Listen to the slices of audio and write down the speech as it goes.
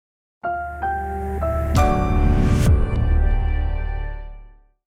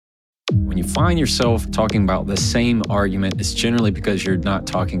find yourself talking about the same argument, it's generally because you're not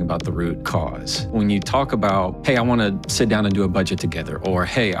talking about the root cause. When you talk about, hey, I want to sit down and do a budget together, or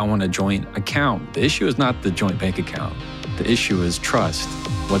hey, I want a joint account, the issue is not the joint bank account. The issue is trust.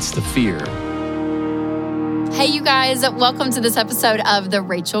 What's the fear? Hey, you guys, welcome to this episode of the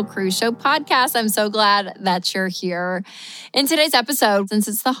Rachel Cruze Show podcast. I'm so glad that you're here. In today's episode, since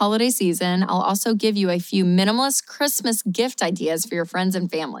it's the holiday season, I'll also give you a few minimalist Christmas gift ideas for your friends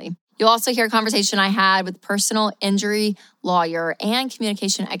and family. You'll also hear a conversation I had with personal injury lawyer and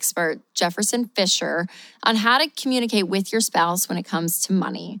communication expert Jefferson on how to communicate with your spouse when it comes to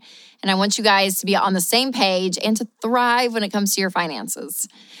money. And I want you guys to be on the same page and to thrive when it comes to your finances.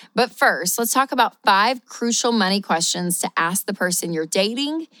 But first, let's talk about 5 crucial money questions to ask the person you're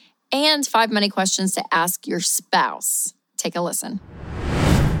dating and 5 money questions to ask your spouse. Take a listen.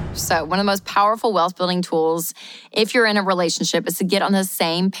 So one of the most powerful wealth building tools, if you're in a relationship, is to get on the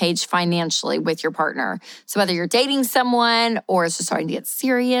same page financially with your partner. So whether you're dating someone or it's just starting to get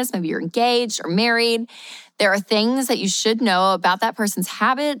serious, maybe you're engaged or married, there are things that you should know about that person's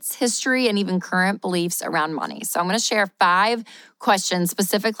habits, history, and even current beliefs around money. So I'm going to share 5 questions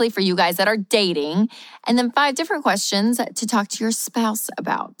specifically for you guys that are dating, and then 5 different questions to talk to your spouse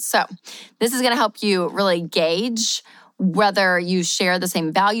about. So this is going to help you really gauge whether you share the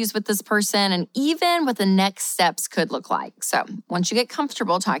same values with this person and even what the next steps could look like. So once you get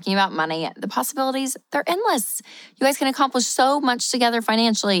comfortable talking about money, the possibilities, they're endless. You guys can accomplish so much together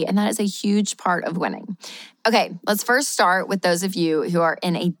financially, and that is a huge part of winning. Okay, let's first start with those of you who are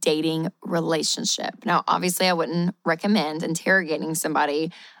in a dating relationship. Now, obviously, I wouldn't recommend interrogating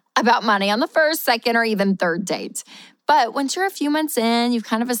somebody about money on the first, second, or even third date. But once you're a few months in, you've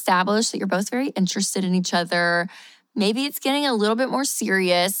kind of established that you're both very interested in each other. Maybe it's getting a little bit more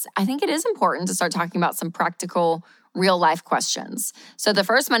serious. I think it is important to start talking about some practical, real life questions. So the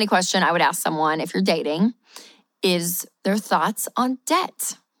first money question I would ask someone if you're dating is their thoughts on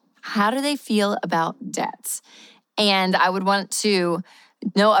debt. How do they feel about debt? And I would want to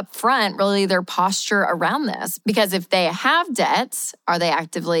know up front really their posture around this. Because if they have debt, are they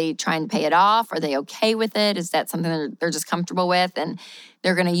actively trying to pay it off? Are they okay with it? Is that something they're just comfortable with and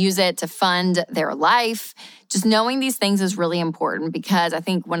they're going to use it to fund their life? Just knowing these things is really important because I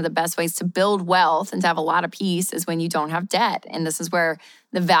think one of the best ways to build wealth and to have a lot of peace is when you don't have debt. And this is where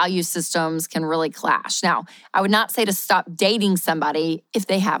the value systems can really clash. Now, I would not say to stop dating somebody if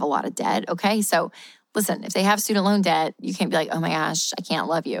they have a lot of debt, okay? So listen, if they have student loan debt, you can't be like, oh my gosh, I can't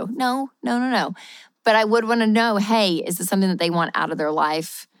love you. No. But I would want to know, hey, is this something that they want out of their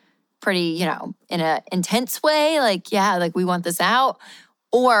life pretty, in an intense way? Like, yeah, like we want this out.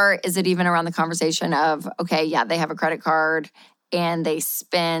 Or is it even around the conversation of, okay, yeah, they have a credit card and they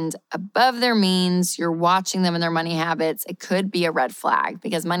spend above their means. You're watching them and their money habits. It could be a red flag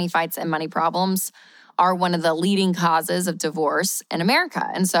because money fights and money problems are one of the leading causes of divorce in America.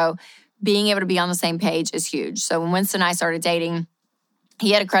 And so being able to be on the same page is huge. So when Winston and I started dating,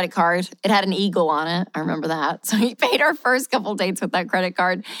 he had a credit card. It had an eagle on it. I remember that. So he paid our first couple dates with that credit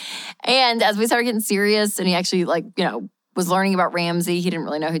card. And as we started getting serious and he actually was learning about Ramsey. He didn't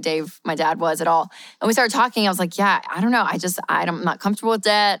really know who Dave, my dad, was at all. And we started talking. I was like, yeah, I don't know. I'm not comfortable with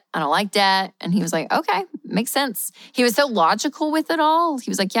debt. I don't like debt. And he was like, okay, makes sense. He was so logical with it all. He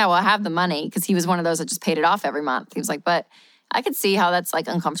was like, yeah, well, I have the money because he was one of those that just paid it off every month. He was like, but I could see how that's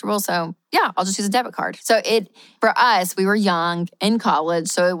uncomfortable. So yeah, I'll just use a debit card. So for us, we were young in college.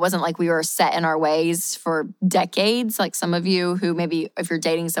 So it wasn't like we were set in our ways for decades. Like some of you who maybe if you're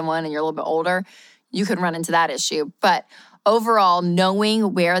dating someone and you're a little bit older, you could run into that issue. But overall,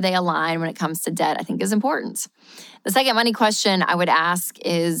 knowing where they align when it comes to debt, I think is important. The second money question I would ask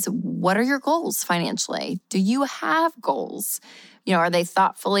is, what are your goals financially? Do you have goals? Are they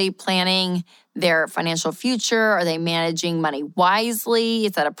thoughtfully planning their financial future? Are they managing money wisely?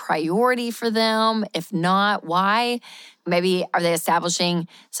 Is that a priority for them? If not, why? Maybe are they establishing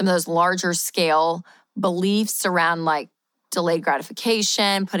some of those larger scale beliefs around delayed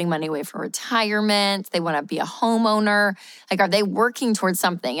gratification, putting money away for retirement? They want to be a homeowner. Are they working towards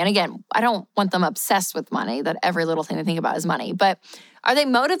something? And again, I don't want them obsessed with money, that every little thing they think about is money. But are they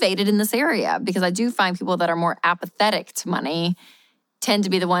motivated in this area? Because I do find people that are more apathetic to money tend to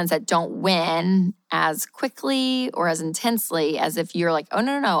be the ones that don't win as quickly or as intensely as if you're like, oh,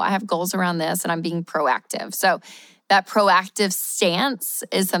 no, I have goals around this and I'm being proactive. So that proactive stance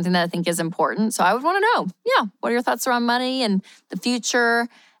is something that I think is important. So I would want to know, what are your thoughts around money and the future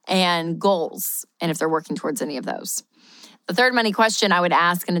and goals, and if they're working towards any of those. The third money question I would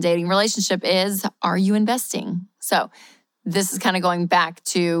ask in a dating relationship is, are you investing? So this is kind of going back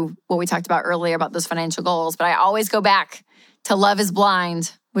to what we talked about earlier about those financial goals, but I always go back to love is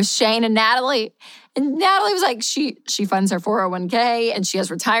blind. with Shane and Natalie. And Natalie was like, she funds her 401k and she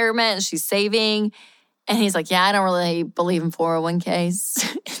has retirement and she's saving. And he's like, yeah, I don't really believe in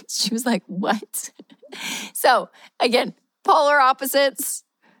 401ks. She was like, what? So again, polar opposites.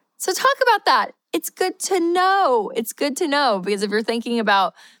 So talk about that. It's good to know. It's good to know because if you're thinking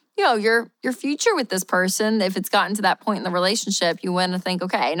about, your future with this person, if it's gotten to that point in the relationship, you want to think,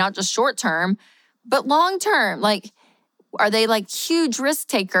 okay, not just short term, but long term. Like, are they like huge risk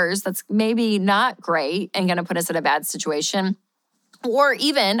takers that's maybe not great and going to put us in a bad situation? Or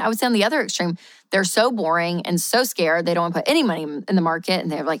even, I would say on the other extreme, they're so boring and so scared they don't want to put any money in the market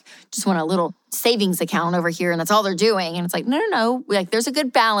and they're like, just want a little savings account over here and that's all they're doing. And it's like, no. Like, there's a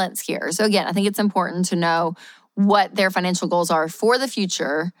good balance here. So again, I think it's important to know what their financial goals are for the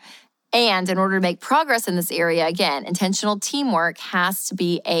future. And in order to make progress in this area, again, intentional teamwork has to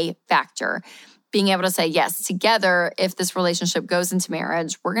be a factor. Being able to say, yes, together, if this relationship goes into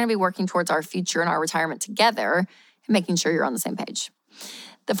marriage, we're going to be working towards our future and our retirement together and making sure you're on the same page.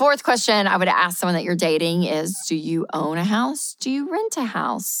 The fourth question I would ask someone that you're dating is, do you own a house? Do you rent a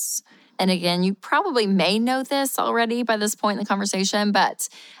house? And again, you probably may know this already by this point in the conversation, but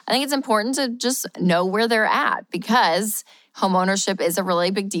I think it's important to just know where they're at because homeownership is a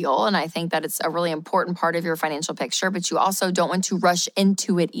really big deal. And I think that it's a really important part of your financial picture, but you also don't want to rush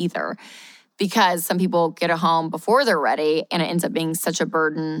into it either because some people get a home before they're ready and it ends up being such a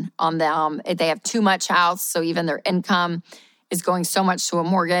burden on them. They have too much house, so even their income is going so much to a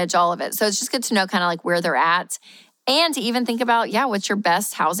mortgage, all of it. So it's just good to know kind of like where they're at. And to even think about, what's your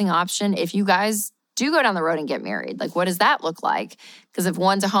best housing option if you guys do go down the road and get married? Like, what does that look like? Because if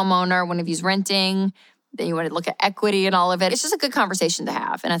one's a homeowner, one of you's renting, then you want to look at equity and all of it. It's just a good conversation to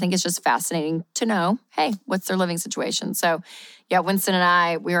have. And I think it's just fascinating to know, hey, what's their living situation? So, Winston and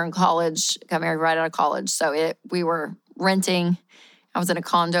I, we were in college, got married right out of college. So we were renting. I was in a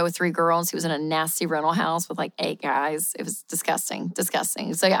condo with 3 girls. He was in a nasty rental house with like 8 guys. It was disgusting.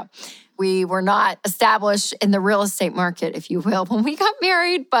 So we were not established in the real estate market, if you will, when we got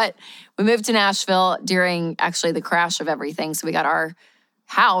married, but we moved to Nashville during actually the crash of everything. So we got our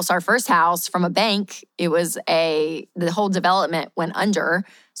first house from a bank. It was the whole development went under.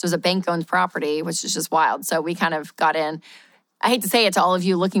 So it was a bank-owned property, which is just wild. So we kind of got in. I hate to say it to all of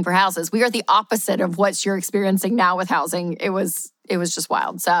you looking for houses. We are the opposite of what you're experiencing now with housing. It was just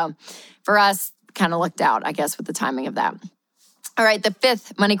wild. So for us, kind of looked out, I guess, with the timing of that. All right, the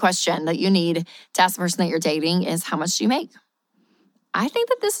fifth money question that you need to ask the person that you're dating is, how much do you make? I think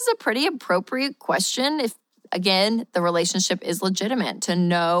that this is a pretty appropriate question if, again, the relationship is legitimate, to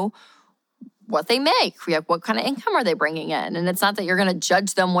know what they make. What kind of income are they bringing in? And it's not that you're going to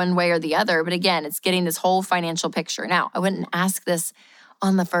judge them one way or the other, but again, it's getting this whole financial picture. Now, I wouldn't ask this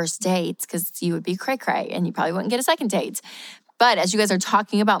on the first dates because you would be cray-cray and you probably wouldn't get a second date. But as you guys are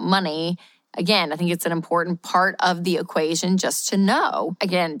talking about money, again, I think it's an important part of the equation just to know.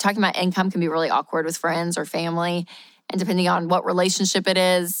 Again, talking about income can be really awkward with friends or family. And depending on what relationship it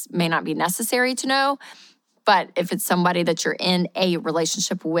is, may not be necessary to know. But if it's somebody that you're in a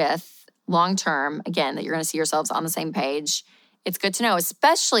relationship with long-term, again, that you're going to see yourselves on the same page, it's good to know,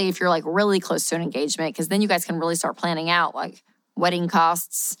 especially if you're like really close to an engagement, because then you guys can really start planning out like wedding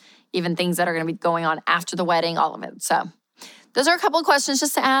costs, even things that are going to be going on after the wedding, all of it. So those are a couple of questions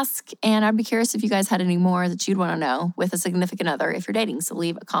just to ask. And I'd be curious if you guys had any more that you'd want to know with a significant other if you're dating. So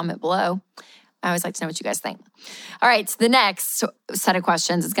leave a comment below. I always like to know what you guys think. All right, so the next set of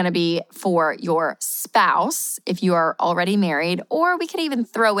questions is going to be for your spouse if you are already married, or we could even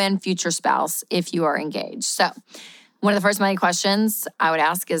throw in future spouse if you are engaged. So one of the first money questions I would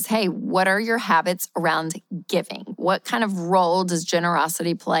ask is, hey, what are your habits around giving? What kind of role does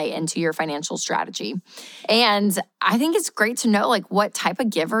generosity play into your financial strategy? And I think it's great to know like what type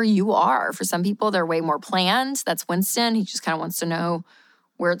of giver you are. For some people, they're way more planned. That's Winston. He just kind of wants to know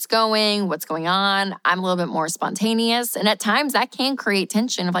where it's going, what's going on. I'm a little bit more spontaneous. And at times that can create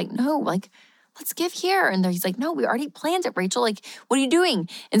tension of like, no, like, let's give here. And he's like, no, we already planned it, Rachel. Like, what are you doing?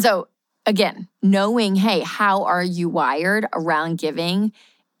 And so again, knowing, hey, how are you wired around giving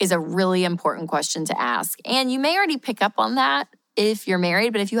is a really important question to ask. And you may already pick up on that if you're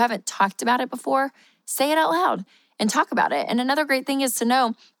married, but if you haven't talked about it before, say it out loud and talk about it. And another great thing is to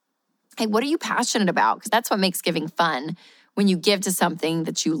know, hey, what are you passionate about? Because that's what makes giving fun, when you give to something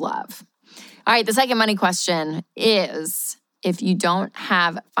that you love. All right, the second money question is, if you don't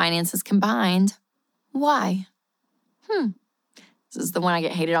have finances combined, why? This is the one I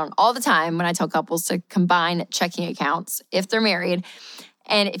get hated on all the time when I tell couples to combine checking accounts if they're married.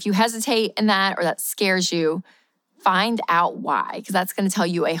 And if you hesitate in that or that scares you, find out why, because that's going to tell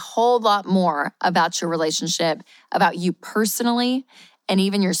you a whole lot more about your relationship, about you personally, and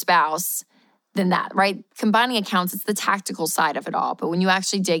even your spouse than that, right? Combining accounts, it's the tactical side of it all. But when you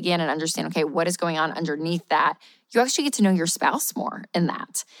actually dig in and understand, okay, what is going on underneath that, you actually get to know your spouse more in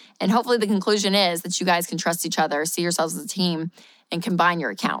that. And hopefully the conclusion is that you guys can trust each other, see yourselves as a team, and combine your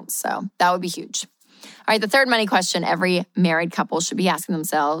accounts. So that would be huge. All right, the third money question every married couple should be asking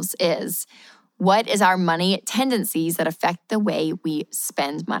themselves is, what is our money tendencies that affect the way we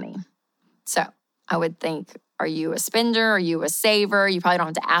spend money? So I would think, are you a spender? Are you a saver? You probably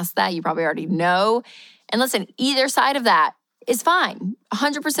don't have to ask that. You probably already know. And listen, either side of that is fine.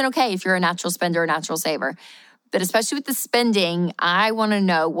 100% okay if you're a natural spender or a natural saver. But especially with the spending, I want to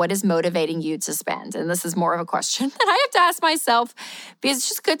know what is motivating you to spend. And this is more of a question that I have to ask myself because it's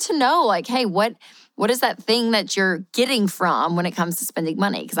just good to know, like, hey, what is that thing that you're getting from when it comes to spending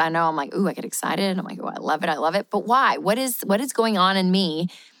money? Because I know I'm like, ooh, I get excited. I'm like, oh, I love it. But why? What is going on in me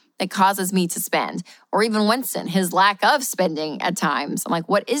that causes me to spend? Or even Winston, his lack of spending at times. I'm like,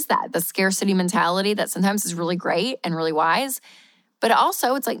 what is that? The scarcity mentality that sometimes is really great and really wise. But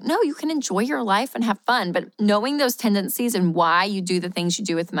also it's like, no, you can enjoy your life and have fun. But knowing those tendencies and why you do the things you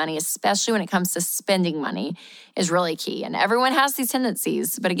do with money, especially when it comes to spending money, is really key. And everyone has these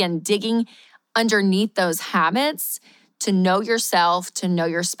tendencies. But again, digging underneath those habits to know yourself, to know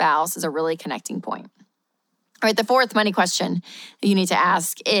your spouse is a really connecting point. All right, the fourth money question that you need to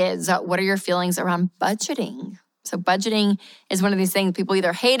ask is, what are your feelings around budgeting? So budgeting is one of these things, people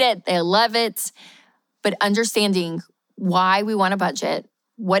either hate it, they love it, but understanding why we want to budget,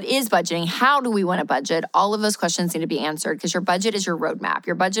 what is budgeting, how do we want to budget, all of those questions need to be answered because your budget is your roadmap.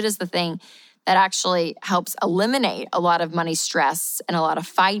 Your budget is the thing that actually helps eliminate a lot of money stress and a lot of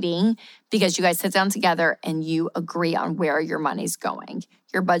fighting because you guys sit down together and you agree on where your money's going.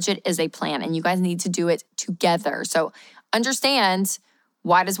 Your budget is a plan and you guys need to do it together. So understand,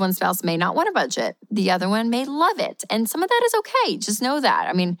 why does one spouse may not want to budget? The other one may love it. And some of that is okay. Just know that.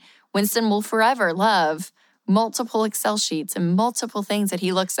 I mean, Winston will forever love multiple Excel sheets and multiple things that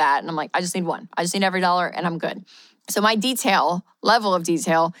he looks at. And I'm like, I just need one. I just need every dollar and I'm good. So my level of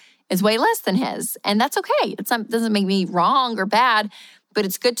detail is way less than his. And that's okay. It doesn't make me wrong or bad, but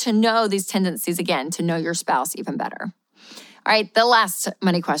it's good to know these tendencies again, to know your spouse even better. All right, the last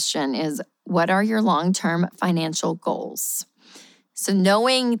money question is, what are your long-term financial goals? So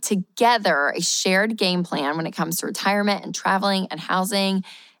knowing together a shared game plan when it comes to retirement and traveling and housing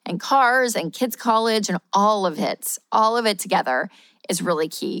and cars and kids' college and all of it together is really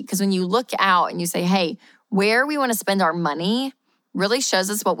key. Because when you look out and you say, hey, where we want to spend our money really shows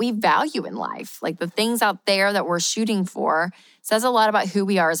us what we value in life. Like the things out there that we're shooting for says a lot about who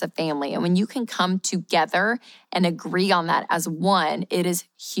we are as a family. And when you can come together and agree on that as one, it is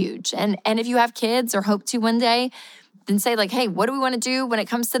huge. And if you have kids or hope to one day, then say like, hey, what do we want to do when it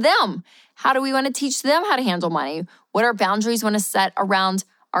comes to them? How do we want to teach them how to handle money? What are boundaries we want to set around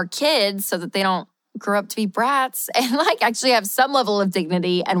our kids so that they don't grow up to be brats and like actually have some level of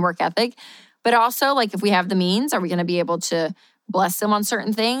dignity and work ethic? But also like if we have the means, are we going to be able to bless them on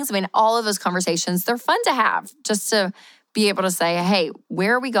certain things? I mean, all of those conversations, they're fun to have just to be able to say, hey,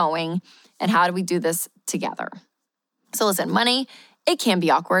 where are we going and how do we do this together? So listen, money, it can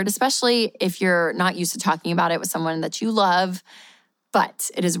be awkward, especially if you're not used to talking about it with someone that you love, but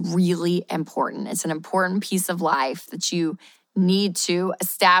it is really important. It's an important piece of life that you need to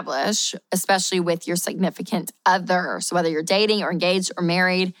establish, especially with your significant other. So whether you're dating or engaged or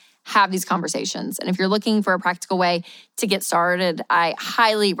married, have these conversations. And if you're looking for a practical way to get started, I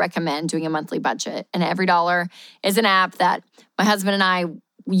highly recommend doing a monthly budget. And Every Dollar is an app that my husband and I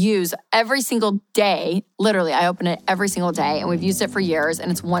use every single day. Literally, I open it every single day and we've used it for years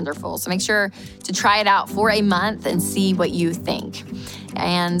and it's wonderful. So make sure to try it out for a month and see what you think.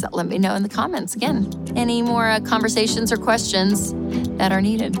 And let me know in the comments, again, any more conversations or questions that are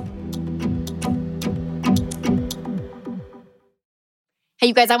needed. Hey,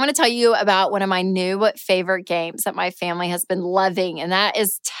 you guys, I want to tell you about one of my new favorite games that my family has been loving, and that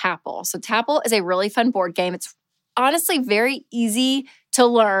is Tapple. So Tapple is a really fun board game. It's honestly very easy to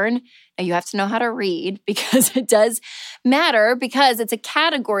learn. Now, you have to know how to read because it does matter because it's a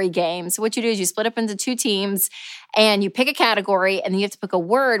category game. So what you do is you split up into two teams and you pick a category and then you have to pick a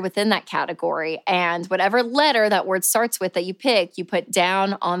word within that category. And whatever letter that word starts with that you pick, you put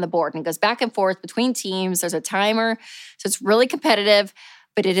down on the board. And it goes back and forth between teams. There's a timer. So it's really competitive,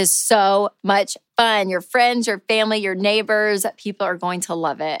 but it is so much fun. Your friends, your family, your neighbors, people are going to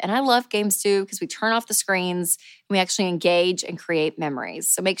love it. And I love games too because we turn off the screens and we actually engage and create memories.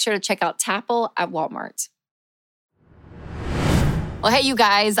 So make sure to check out Tapple at Walmart. Well, hey, you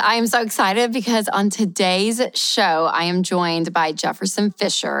guys, I am so excited because on today's show, I am joined by Jefferson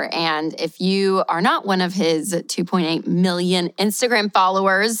Fisher. And if you are not one of his 2.8 million Instagram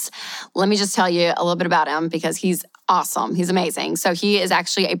followers, let me just tell you a little bit about him because he's awesome. He's amazing. So he is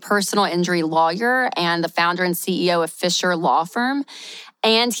actually a personal injury lawyer and the founder and CEO of Fisher Law Firm.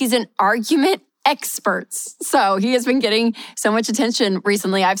 And he's an argument experts. So he has been getting so much attention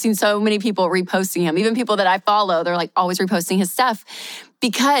recently. I've seen so many people reposting him, even people that I follow, they're like always reposting his stuff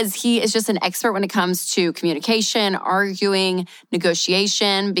because he is just an expert when it comes to communication, arguing,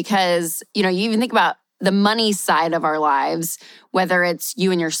 negotiation, because, you even think about the money side of our lives, whether it's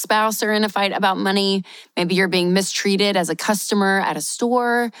you and your spouse are in a fight about money, maybe you're being mistreated as a customer at a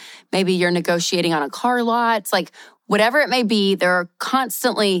store, maybe you're negotiating on a car lot. It's like, whatever it may be, there are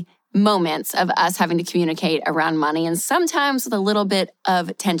constantly moments of us having to communicate around money and sometimes with a little bit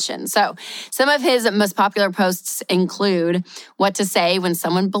of tension. So some of his most popular posts include what to say when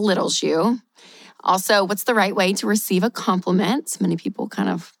someone belittles you. Also, what's the right way to receive a compliment? Many people kind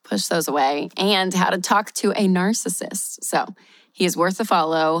of push those away. And how to talk to a narcissist. So he is worth a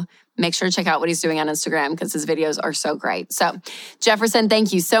follow. Make sure to check out what he's doing on Instagram because his videos are so great. So Jefferson,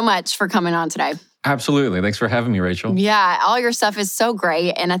 thank you so much for coming on today. Absolutely. Thanks for having me, Rachel. Yeah, all your stuff is so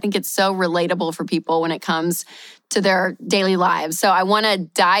great. And I think it's so relatable for people when it comes to their daily lives. So I want to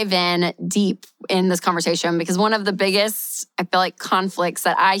dive in deep in this conversation because one of the biggest, I feel like, conflicts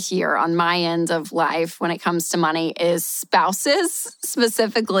that I hear on my end of life when it comes to money is spouses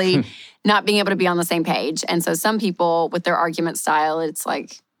specifically not being able to be on the same page. And so some people with their argument style, it's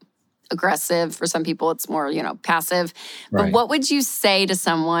like aggressive. For some people, it's more, passive. But Right. what would you say to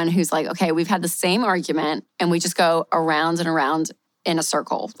someone who's like, okay, we've had the same argument and we just go around and around in a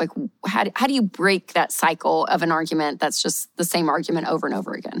circle? Like, how do you break that cycle of an argument that's just the same argument over and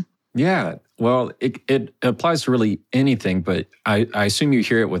over again? Yeah, well, it applies to really anything, but I assume you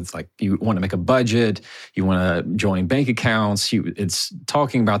hear it with like you want to make a budget, you want to join bank accounts. It's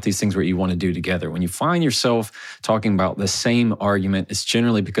talking about these things where you want to do together. When you find yourself talking about the same argument, it's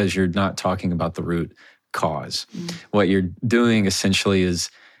generally because you're not talking about the root cause. What you're doing essentially is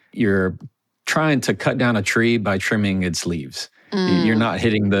you're trying to cut down a tree by trimming its leaves. You're not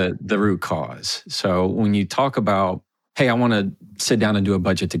hitting the root cause. So when you talk about, hey, I want to sit down and do a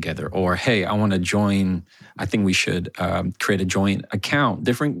budget together, or hey, I want to join, I think we should create a joint account,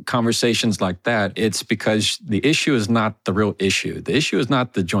 different conversations like that, it's because the issue is not the real issue. The issue is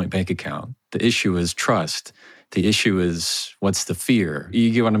not the joint bank account. The issue is trust. The issue is what's the fear. You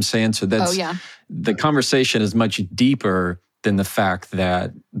get what I'm saying? So that's, the conversation is much deeper than the fact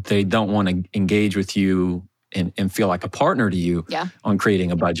that they don't want to engage with you and feel like a partner to you on creating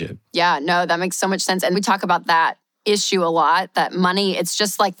a budget. Yeah, no, that makes so much sense. And we talk about that issue a lot, that money, it's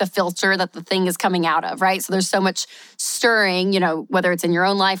just like the filter that the thing is coming out of, right? So there's so much stirring, whether it's in your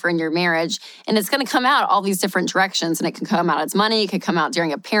own life or in your marriage, and it's going to come out all these different directions. And it can come out as money, it could come out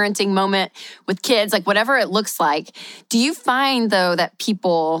during a parenting moment with kids, like whatever it looks like. Do you find though that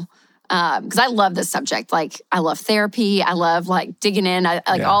people, because I love this subject, like I love therapy, I love like digging in,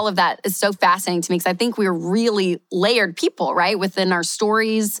 all of that is so fascinating to me because I think we're really layered people, right? Within our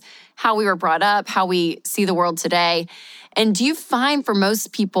stories, how we were brought up, how we see the world today. And do you find for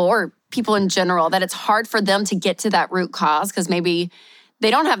most people or people in general that it's hard for them to get to that root cause because maybe they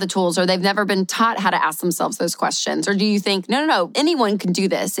don't have the tools or they've never been taught how to ask themselves those questions? Or do you think, no, anyone can do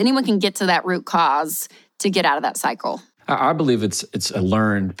this. Anyone can get to that root cause to get out of that cycle? I believe it's a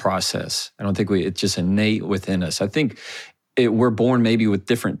learned process. I don't think it's just innate within us. I think we're born maybe with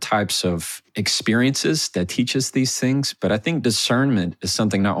different types of experiences that teach us these things. But I think discernment is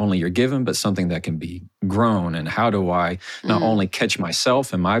something not only you're given, but something that can be grown. And how do I not only catch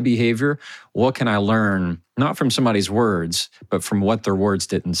myself and my behavior, what can I learn, not from somebody's words, but from what their words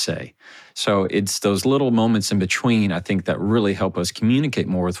didn't say? So it's those little moments in between, I think, that really help us communicate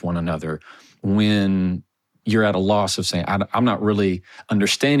more with one another when you're at a loss of saying, I'm not really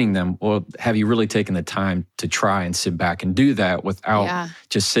understanding them. Well, have you really taken the time to try and sit back and do that without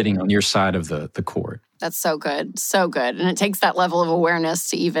just sitting on your side of the court? That's so good. So good. And it takes that level of awareness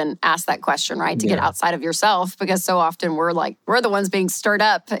to even ask that question, right? To get outside of yourself, because so often we're the ones being stirred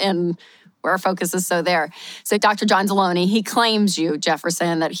up and where our focus is so there. So Dr. John Deloney, he claims you,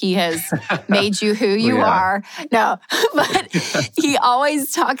 Jefferson, that he has made you who you are. No, but he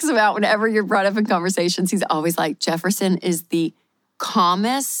always talks about, whenever you're brought up in conversations, he's always like, Jefferson is the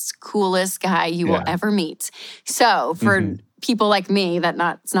calmest, coolest guy you will ever meet. So for people like me,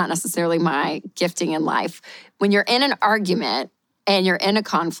 it's not necessarily my gifting in life. When you're in an argument and you're in a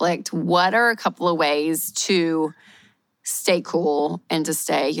conflict, what are a couple of ways to stay cool and to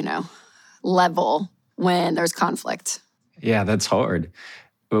stay, level when there's conflict? Yeah, that's hard.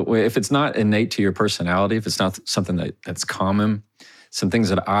 But if it's not innate to your personality, if it's not something that's common, some things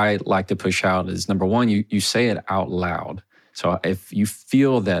that I like to push out is, number one, you say it out loud. So if you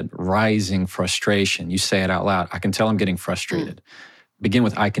feel that rising frustration, you say it out loud. I can tell I'm getting frustrated. Begin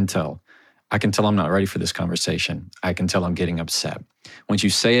with I can tell. I can tell I'm not ready for this conversation. I can tell I'm getting upset. Once you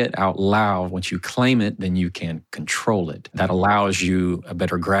say it out loud, once you claim it, then you can control it. That allows you a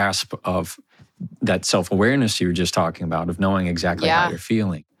better grasp of that self-awareness you were just talking about, of knowing exactly how you're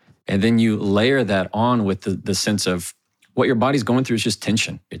feeling. And then you layer that on with the sense of what your body's going through is just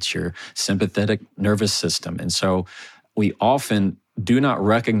tension. It's your sympathetic nervous system. And so we often do not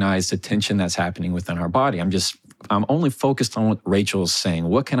recognize the tension that's happening within our body. I'm only focused on what Rachel is saying.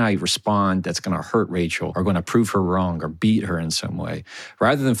 What can I respond that's going to hurt Rachel or going to prove her wrong or beat her in some way,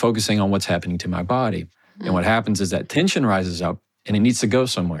 rather than focusing on what's happening to my body. And what happens is that tension rises up and it needs to go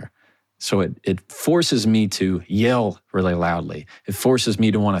somewhere. So it forces me to yell really loudly. It forces me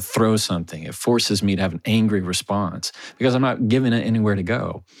to want to throw something. It forces me to have an angry response because I'm not giving it anywhere to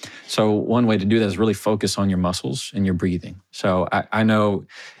go. So one way to do that is really focus on your muscles and your breathing. So I know,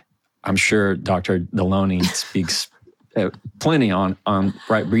 I'm sure Dr. Deloney speaks plenty on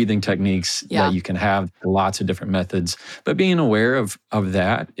right breathing techniques that you can have, lots of different methods. But being aware of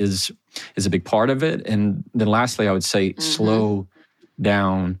that is a big part of it. And then lastly, I would say slow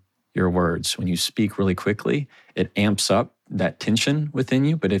down your words. When you speak really quickly, it amps up that tension within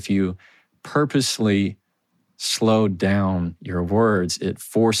you. But if you purposely slow down your words, it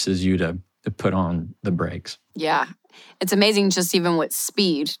forces you to put on the brakes. Yeah. It's amazing just even what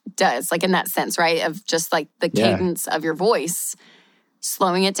speed does, like in that sense, right? Of just like the cadence of your voice,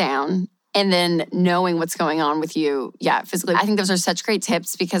 slowing it down, and then knowing what's going on with you, physically. I think those are such great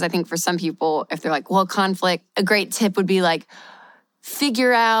tips because I think for some people, if they're like, well, conflict, a great tip would be like,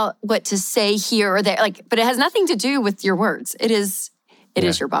 figure out what to say here or there. Like, but it has nothing to do with your words. It is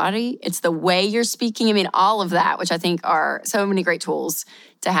your body. It's the way you're speaking. I mean, all of that, which I think are so many great tools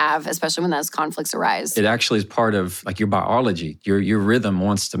to have, especially when those conflicts arise. It actually is part of like your biology. Your rhythm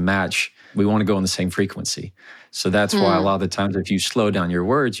wants to match. We want to go on the same frequency. So that's why a lot of the times if you slow down your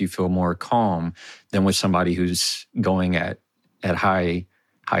words, you feel more calm than with somebody who's going at high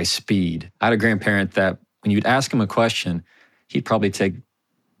speed. I had a grandparent that when you'd ask him a question, he'd probably take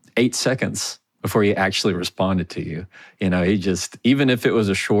 8 seconds before he actually responded to you. You know, he just, even if it was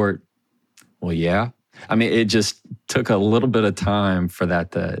a short, well, yeah. I mean, it just took a little bit of time for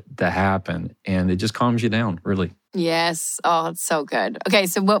that to happen. And it just calms you down, really. Yes. Oh, it's so good. Okay,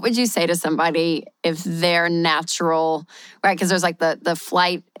 so what would you say to somebody if they're natural, right? Because there's like the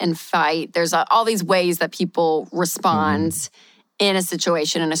flight and fight. There's all these ways that people respond in a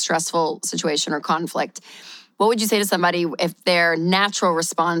situation, in a stressful situation or conflict. What would you say to somebody if their natural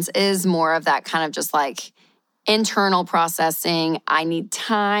response is more of that kind of just like internal processing? I need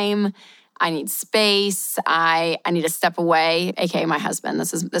time. I need space. I need to step away. AKA my husband.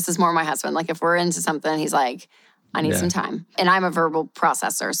 This is more my husband. Like if we're into something, he's like, I need some time. And I'm a verbal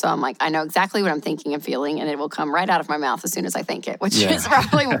processor. So I'm like, I know exactly what I'm thinking and feeling, and it will come right out of my mouth as soon as I think it, which is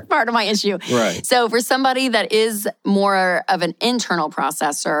probably part of my issue. Right. So for somebody that is more of an internal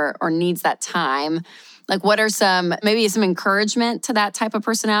processor or needs that time, like what are maybe some encouragement to that type of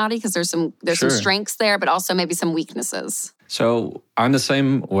personality? Because there's some strengths there, but also maybe some weaknesses. So I'm the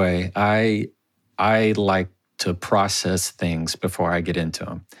same way. I like to process things before I get into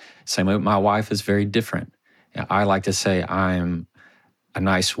them. Same way, my wife is very different. I like to say I'm a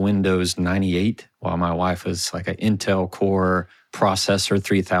nice Windows 98, while my wife is like an Intel Core processor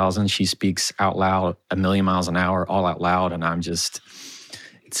 3000. She speaks out loud 1,000,000 miles an hour, all out loud, and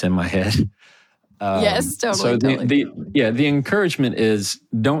it's in my head. Yes, totally. So totally. The encouragement is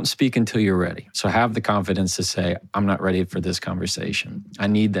don't speak until you're ready. So have the confidence to say, I'm not ready for this conversation. I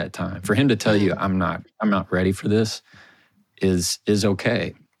need that time. For him to tell you, I'm not ready for this is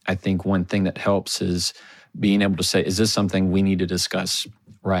okay. I think one thing that helps is being able to say, is this something we need to discuss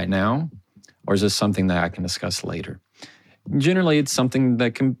right now? Or is this something that I can discuss later? Generally, it's something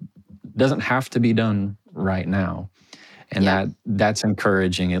that doesn't have to be done right now. And that's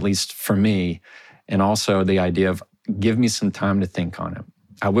encouraging, at least for me. And also the idea of give me some time to think on it.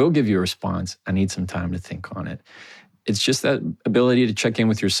 I will give you a response. I need some time to think on it. It's just that ability to check in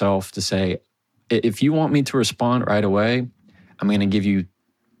with yourself to say, if you want me to respond right away, I'm going to give you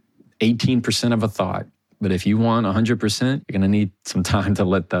 18% of a thought. But if you want 100%, you're going to need some time to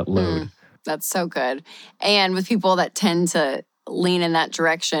let that load. That's so good. And with people that tend to lean in that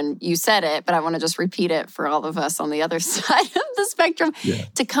direction, you said it, but I want to just repeat it for all of us on the other side of the spectrum,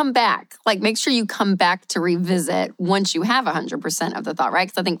 to come back. Like make sure you come back to revisit once you have 100% of the thought, right?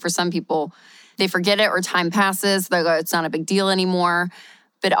 Because I think for some people, they forget it or time passes. They go, it's not a big deal anymore.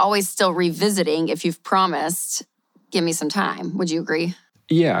 But always still revisiting, if you've promised, give me some time. Would you agree?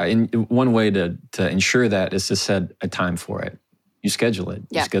 Yeah, and one way to ensure that is to set a time for it. You schedule it.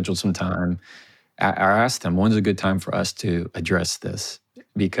 You schedule some time. I asked them, when's a good time for us to address this?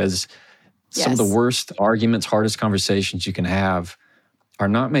 Because some of the worst arguments, hardest conversations you can have are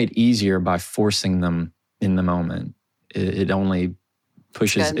not made easier by forcing them in the moment. It only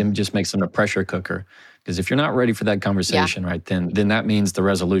pushes, it just makes them a pressure cooker. Because if you're not ready for that conversation right then that means the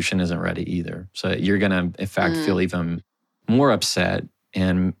resolution isn't ready either. So you're going to, in fact, feel even more upset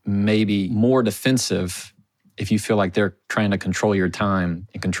and maybe more defensive if you feel like they're trying to control your time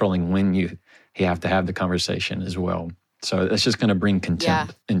and controlling when you have to have the conversation as well. So that's just going to bring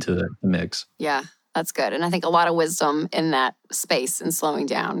contempt into the mix. Yeah, that's good. And I think a lot of wisdom in that space and slowing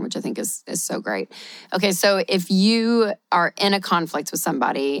down, which I think is so great. Okay, so if you are in a conflict with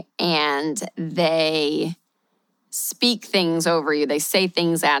somebody and they speak things over you, they say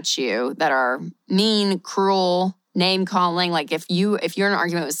things at you that are mean, cruel, name calling, like if you're in an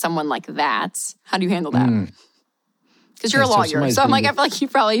argument with someone like that, how do you handle that? Because you're a lawyer. So I'm like, I feel like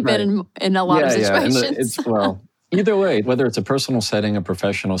you've probably been in a lot of situations. Yeah. Either way, whether it's a personal setting, a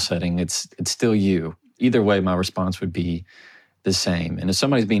professional setting, it's still you. Either way, my response would be the same. And if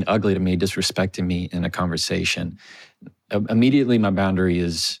somebody's being ugly to me, disrespecting me in a conversation, immediately my boundary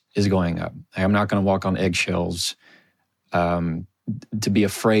is going up. I'm not going to walk on eggshells to be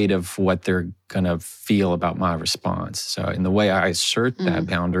afraid of what they're going to feel about my response. So in the way I assert that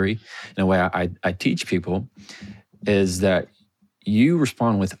boundary, in the way I teach people, is that you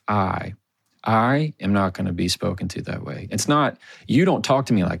respond with I am not going to be spoken to that way. It's not, you don't talk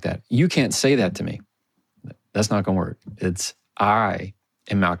to me like that. You can't say that to me. That's not going to work. It's, I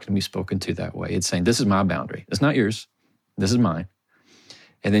am not going to be spoken to that way. It's saying, this is my boundary. It's not yours. This is mine.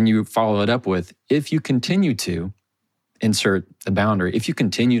 And then you follow it up with, if you continue to insert the boundary, if you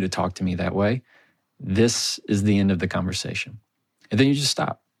continue to talk to me that way, this is the end of the conversation. And then you just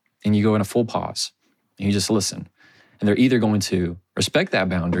stop and you go in a full pause and you just listen. And they're either going to respect that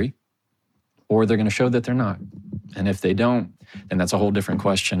boundary or they're going to show that they're not. And if they don't, then that's a whole different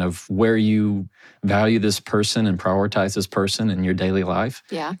question of where you value this person and prioritize this person in your daily life,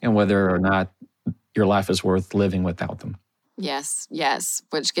 and whether or not your life is worth living without them. Yes,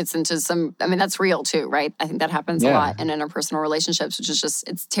 which gets into some, I mean, that's real too, right? I think that happens a lot in interpersonal relationships, which is just,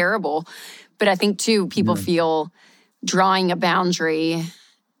 it's terrible. But I think too, people feel drawing a boundary,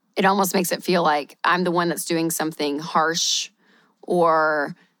 it almost makes it feel like I'm the one that's doing something harsh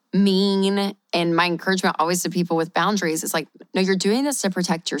or mean. And my encouragement always to people with boundaries is like, no, you're doing this to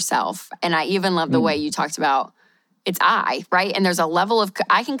protect yourself. And I even love the way you talked about it's I, right? And there's a level of,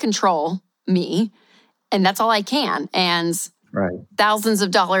 I can control me and that's all I can. And thousands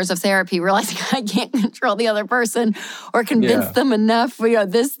of dollars of therapy, realizing I can't control the other person or convince them enough,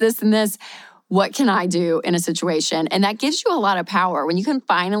 this, and this. What can I do in a situation? And that gives you a lot of power when you can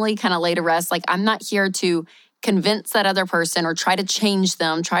finally kind of lay to rest. Like, I'm not here to convince that other person or try to change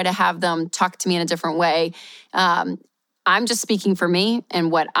them, try to have them talk to me in a different way. I'm just speaking for me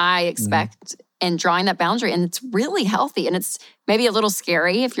and what I expect and drawing that boundary. And it's really healthy. And it's maybe a little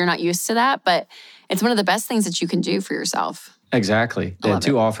scary if you're not used to that, but it's one of the best things that you can do for yourself. Exactly. And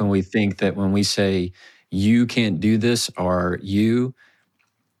too often we think that when we say, you can't do this, or the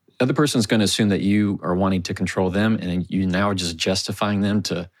other person's going to assume that you are wanting to control them, and you now are just justifying them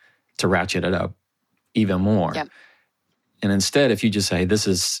to ratchet it up even more. Yep. And instead, if you just say, this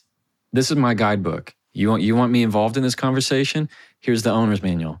is my guidebook. You want me involved in this conversation? Here's the owner's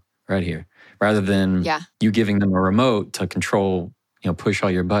manual right here. Rather than you giving them a remote to control, push all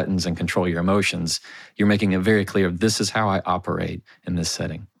your buttons and control your emotions, you're making it very clear, this is how I operate in this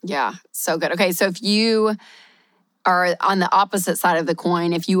setting. Yeah, so good. Okay, so if you are on the opposite side of the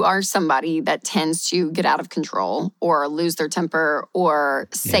coin, if you are somebody that tends to get out of control or lose their temper or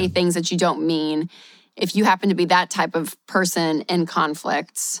say things that you don't mean, if you happen to be that type of person in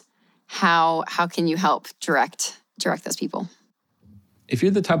conflicts, how can you help direct those people? If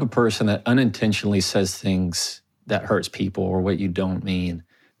you're the type of person that unintentionally says things that hurts people or what you don't mean,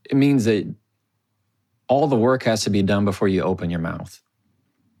 it means that all the work has to be done before you open your mouth,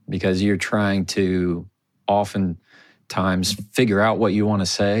 because you're trying to oftentimes figure out what you want to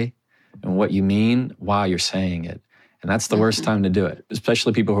say and what you mean while you're saying it. And that's the worst time to do it,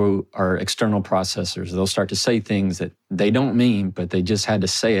 especially people who are external processors. They'll start to say things that they don't mean, but they just had to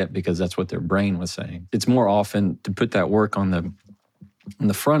say it because that's what their brain was saying. It's more often to put that work on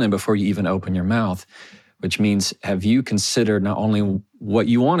the front end before you even open your mouth, which means, have you considered not only what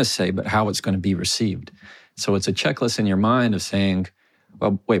you want to say, but how it's going to be received? So it's a checklist in your mind of saying,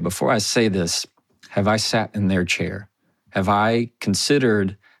 well, wait, before I say this, have I sat in their chair? Have I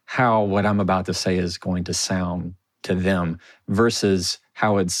considered how what I'm about to say is going to sound to them versus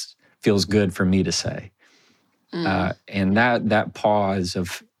how it feels good for me to say? And that pause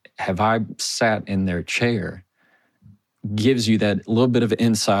of, have I sat in their chair, gives you that little bit of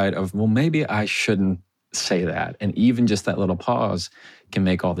insight of, well, maybe I shouldn't say that. And even just that little pause can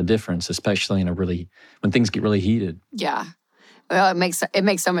make all the difference, especially when things get really heated. Yeah. Well, it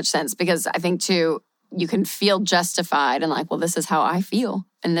makes so much sense, because I think too, you can feel justified and like, well, this is how I feel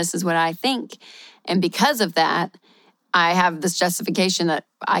and this is what I think. And because of that, I have this justification that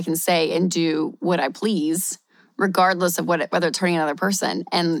I can say and do what I please, regardless of whether it's hurting another person.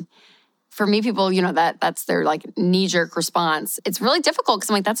 And for me, people, that's their like knee-jerk response. It's really difficult because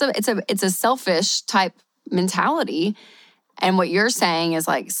I'm like, it's a selfish type mentality. And what you're saying is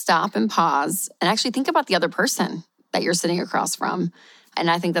like, stop and pause and actually think about the other person that you're sitting across from.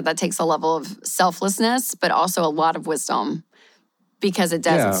 And I think that takes a level of selflessness, but also a lot of wisdom, because it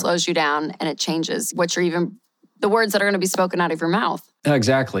does. Yeah. It slows you down and it changes the words that are going to be spoken out of your mouth.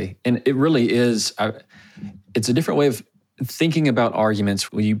 Exactly. And it really is, it's a different way of thinking about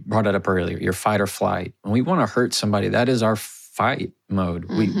arguments. Well, you brought it up earlier, your fight or flight. When we want to hurt somebody, that is our fight mode.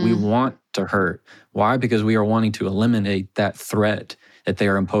 Mm-hmm. We want to hurt. Why? Because we are wanting to eliminate that threat that they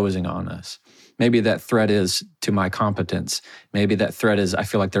are imposing on us. Maybe that threat is to my competence. Maybe that threat is, I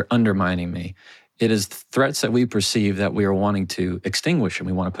feel like they're undermining me. It is threats that we perceive that we are wanting to extinguish and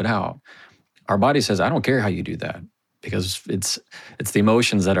we want to put out. Our body says, I don't care how you do that, because it's the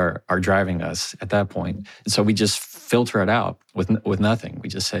emotions that are driving us at that point. And so we just filter it out with nothing. We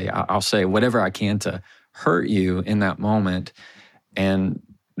just say, I'll say whatever I can to hurt you in that moment. And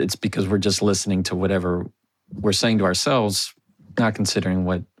it's because we're just listening to whatever we're saying to ourselves, not considering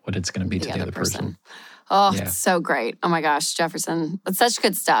what it's going to be to the other person. Oh, yeah. It's so great. Oh my gosh, Jefferson. That's such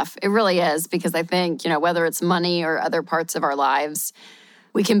good stuff. It really is, because I think, whether it's money or other parts of our lives,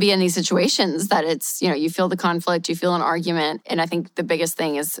 we can be in these situations that it's, you feel the conflict, you feel an argument. And I think the biggest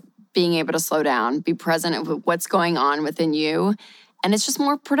thing is being able to slow down, be present with what's going on within you. And it's just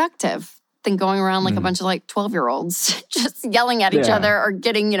more productive than going around like a bunch of like 12-year-olds just yelling at each other or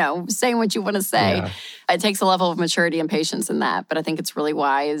getting, saying what you want to say. Yeah. It takes a level of maturity and patience in that, but I think it's really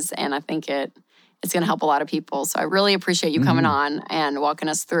wise, and I think it's going to help a lot of people. So I really appreciate you coming on and walking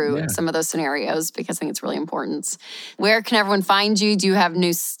us through some of those scenarios, because I think it's really important. Where can everyone find you? Do you have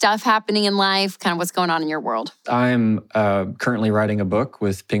new stuff happening in life? Kind of what's going on in your world? I'm currently writing a book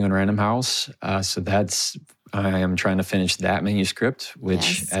with Penguin Random House. I am trying to finish that manuscript,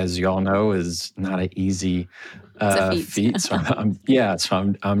 which, as you all know, is not an easy feat. So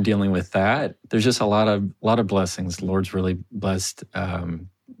I'm dealing with that. There's just a lot of blessings. The Lord's really blessed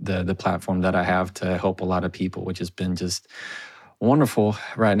the platform that I have to help a lot of people, which has been just wonderful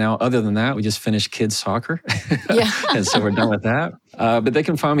right now. Other than that, we just finished kids soccer. And so we're done with that. But they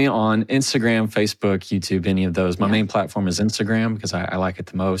can find me on Instagram, Facebook, YouTube, any of those. My main platform is Instagram, because I like it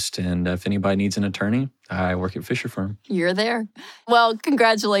the most. And if anybody needs an attorney, I work at Fisher Firm. You're there. Well,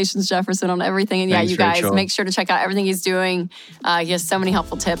 congratulations, Jefferson, on everything. And Thanks, you guys, Rachel. Make sure to check out everything he's doing. He has so many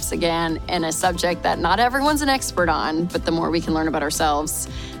helpful tips, again, in a subject that not everyone's an expert on, but the more we can learn about ourselves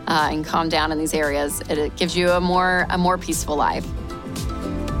and calm down in these areas, it gives you a more peaceful life.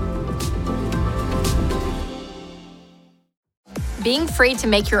 Being free to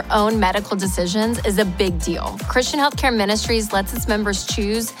make your own medical decisions is a big deal. Christian Healthcare Ministries lets its members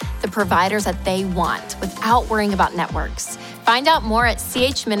choose the providers that they want without worrying about networks. Find out more at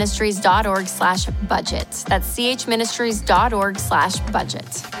chministries.org/budget. That's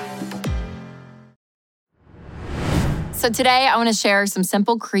chministries.org/budget. So today I want to share some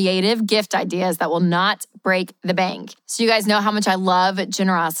simple, creative gift ideas that will not break the bank. So you guys know how much I love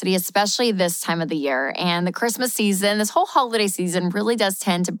generosity, especially this time of the year. And the Christmas season, this whole holiday season, really does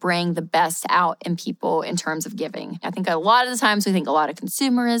tend to bring the best out in people in terms of giving. I think a lot of the times we think a lot of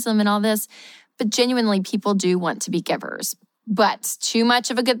consumerism and all this, but genuinely people do want to be givers. But too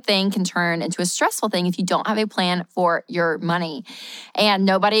much of a good thing can turn into a stressful thing if you don't have a plan for your money. And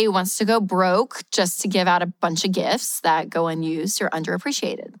nobody wants to go broke just to give out a bunch of gifts that go unused or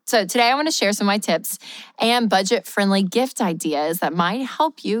underappreciated. So today I want to share some of my tips and budget-friendly gift ideas that might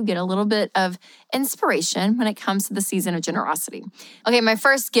help you get a little bit of inspiration when it comes to the season of generosity. Okay, my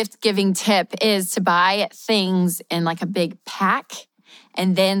first gift-giving tip is to buy things in like a big pack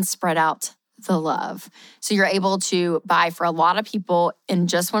and then spread out the love. So you're able to buy for a lot of people in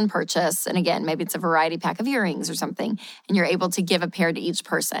just one purchase. And again, maybe it's a variety pack of earrings or something, and you're able to give a pair to each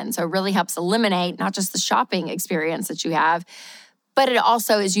person. So it really helps eliminate not just the shopping experience that you have, but it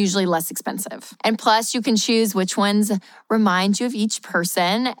also is usually less expensive. And plus, you can choose which ones remind you of each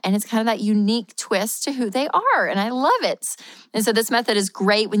person, and it's kind of that unique twist to who they are, and I love it. And so this method is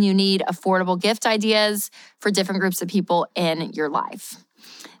great when you need affordable gift ideas for different groups of people in your life.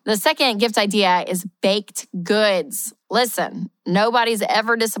 The second gift idea is baked goods. Listen, nobody's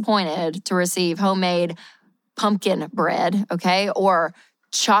ever disappointed to receive homemade pumpkin bread, okay, or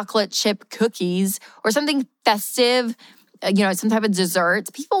chocolate chip cookies, or something festive, some type of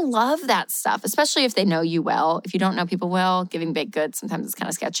dessert. People love that stuff, especially if they know you well. If you don't know people well, giving baked goods, sometimes it's kind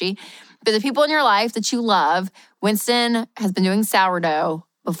of sketchy. But the people in your life that you love, Winston has been doing sourdough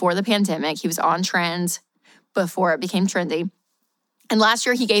before the pandemic. He was on trend before it became trendy. And last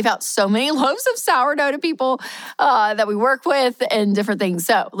year, he gave out so many loaves of sourdough to people that we work with and different things.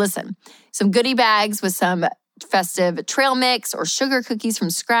 So listen, some goodie bags with some festive trail mix or sugar cookies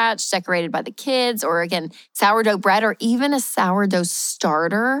from scratch decorated by the kids, or again, sourdough bread, or even a sourdough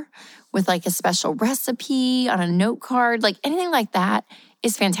starter with like a special recipe on a note card, like anything like that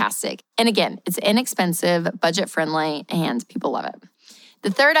is fantastic. And again, it's inexpensive, budget friendly, and people love it. The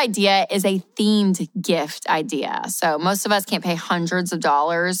third idea is a themed gift idea. So most of us can't pay hundreds of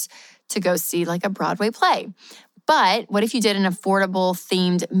dollars to go see like a Broadway play. But what if you did an affordable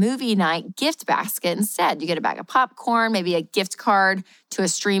themed movie night gift basket instead? You get a bag of popcorn, maybe a gift card to a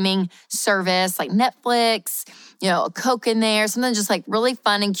streaming service like Netflix, a Coke in there, something just like really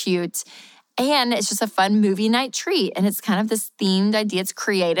fun and cute. And it's just a fun movie night treat. And it's kind of this themed idea. It's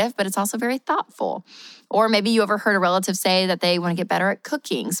creative, but it's also very thoughtful. Or maybe you ever heard a relative say that they want to get better at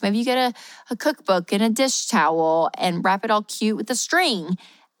cooking. So maybe you get a cookbook and a dish towel and wrap it all cute with a string.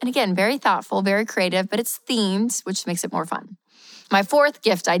 And again, very thoughtful, very creative, but it's themed, which makes it more fun. My fourth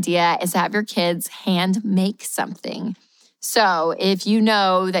gift idea is to have your kids hand make something. So if you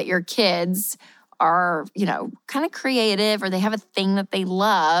know that your kids are, kind of creative, or they have a thing that they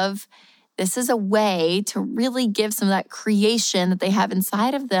love, this is a way to really give some of that creation that they have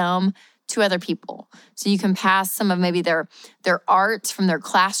inside of them to other people. So you can pass some of maybe their art from their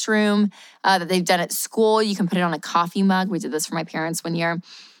classroom that they've done at school. You can put it on a coffee mug. We did this for my parents one year.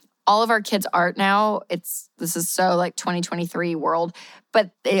 All of our kids' art now, this is so like 2023 world, but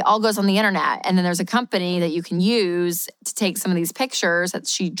it all goes on the internet. And then there's a company that you can use to take some of these pictures that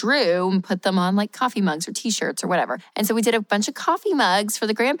she drew and put them on like coffee mugs or t-shirts or whatever. And so we did a bunch of coffee mugs for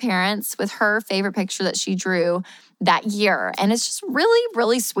the grandparents with her favorite picture that she drew that year. And it's just really,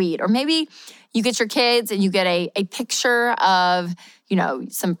 really sweet. Or maybe you get your kids and you get a picture of,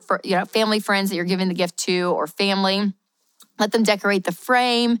 some family friends that you're giving the gift to, or family. Let them decorate the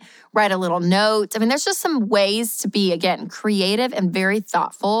frame, write a little note. I mean, there's just some ways to be, again, creative and very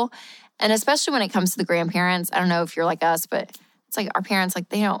thoughtful. And especially when it comes to the grandparents, I don't know if you're like us, but it's like our parents, like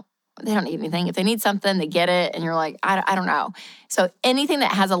they don't need anything. If they need something, they get it. And you're like, I don't know. So anything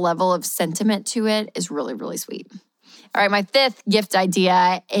that has a level of sentiment to it is really, really sweet. All right, my fifth gift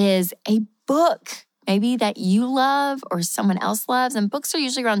idea is a book. Maybe that you love or someone else loves. And books are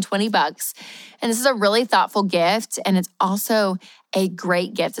usually around $20. And this is a really thoughtful gift. And it's also a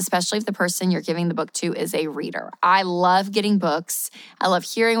great gift, especially if the person you're giving the book to is a reader. I love getting books. I love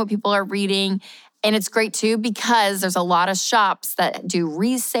hearing what people are reading. And it's great too because there's a lot of shops that do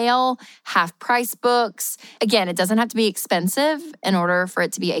resale, half price books. Again, it doesn't have to be expensive in order for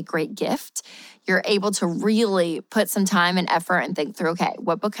it to be a great gift. You're able to really put some time and effort and think through, okay,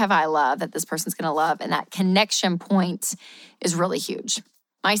 what book have I loved that this person's going to love? And that connection point is really huge.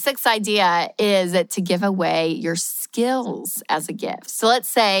 My sixth idea is that to give away your skills as a gift. So let's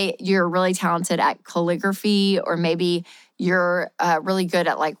say you're really talented at calligraphy, or maybe you're really good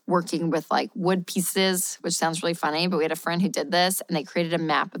at like working with like wood pieces, which sounds really funny, but we had a friend who did this and they created a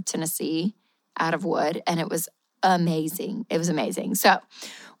map of Tennessee out of wood, and it was amazing. It was amazing. So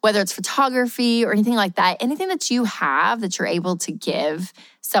whether it's photography or anything like that, anything that you have that you're able to give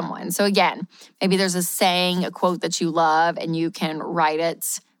someone. So again, maybe there's a saying, a quote that you love, and you can write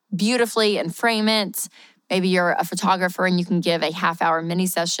it beautifully and frame it. Maybe you're a photographer and you can give a half-hour mini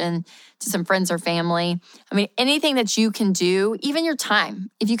session to some friends or family. I mean, anything that you can do, even your time.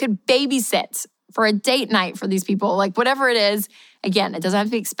 If you could babysit for a date night for these people, like whatever it is, again, it doesn't have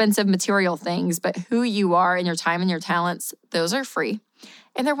to be expensive material things, but who you are and your time and your talents, those are free.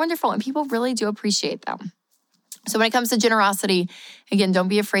 And they're wonderful, and people really do appreciate them. So when it comes to generosity, again, don't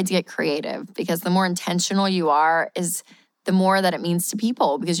be afraid to get creative, because the more intentional you are is the more that it means to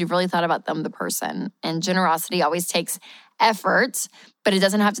people, because you've really thought about them, the person. And generosity always takes effort, but it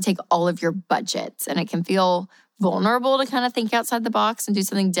doesn't have to take all of your budget. And it can feel vulnerable to kind of think outside the box and do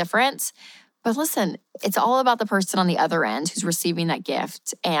something different. But listen, it's all about the person on the other end who's receiving that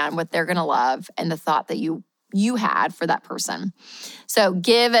gift and what they're going to love, and the thought that you you had for that person. So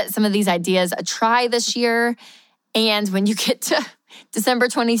give some of these ideas a try this year. And when you get to December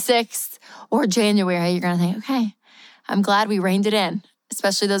 26th or January, you're going to think, okay, I'm glad we reined it in,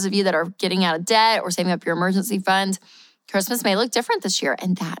 especially those of you that are getting out of debt or saving up your emergency fund. Christmas may look different this year,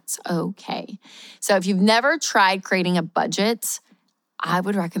 and that's okay. So if you've never tried creating a budget, I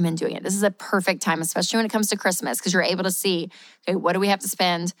would recommend doing it. This is a perfect time, especially when it comes to Christmas, because you're able to see, okay, what do we have to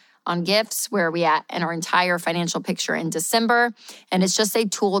spend on gifts? Where are we at in our entire financial picture in December? And it's just a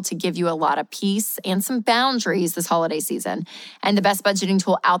tool to give you a lot of peace and some boundaries this holiday season. And the best budgeting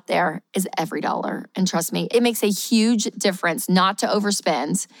tool out there is EveryDollar. And trust me, it makes a huge difference not to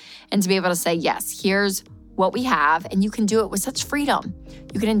overspend and to be able to say, yes, here's what we have. And you can do it with such freedom.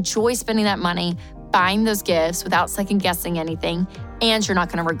 You can enjoy spending that money, buying those gifts without second guessing anything. And you're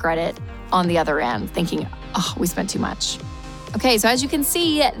not going to regret it on the other end, thinking, oh, we spent too much. Okay, so as you can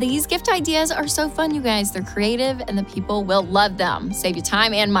see, these gift ideas are so fun, you guys. They're creative and the people will love them. Save you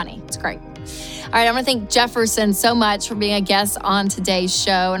time and money. It's great. All right, I want to thank Jefferson so much for being a guest on today's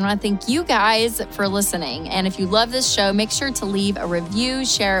show. And I want to thank you guys for listening. And if you love this show, make sure to leave a review,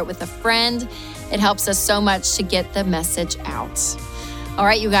 share it with a friend. It helps us so much to get the message out. All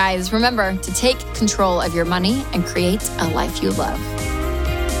right, you guys, remember to take control of your money and create a life you love.